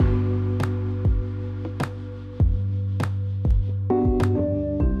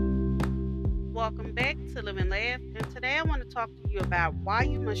talk to you about why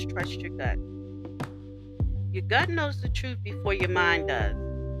you must trust your gut. Your gut knows the truth before your mind does.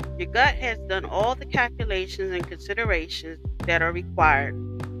 Your gut has done all the calculations and considerations that are required.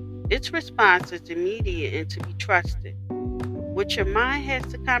 Its response is immediate and to be trusted. What your mind has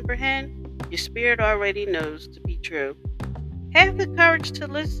to comprehend, your spirit already knows to be true. Have the courage to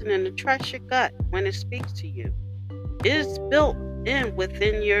listen and to trust your gut when it speaks to you. It is built in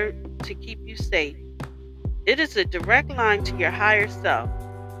within your to keep you safe. It is a direct line to your higher self.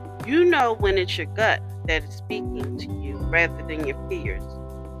 You know when it's your gut that is speaking to you rather than your fears.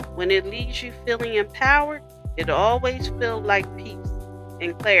 When it leaves you feeling empowered, it always feels like peace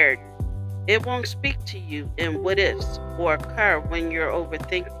and clarity. It won't speak to you in what ifs or occur when you're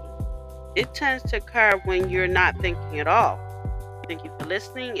overthinking. It tends to occur when you're not thinking at all. Thank you for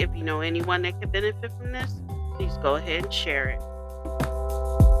listening. If you know anyone that could benefit from this, please go ahead and share it.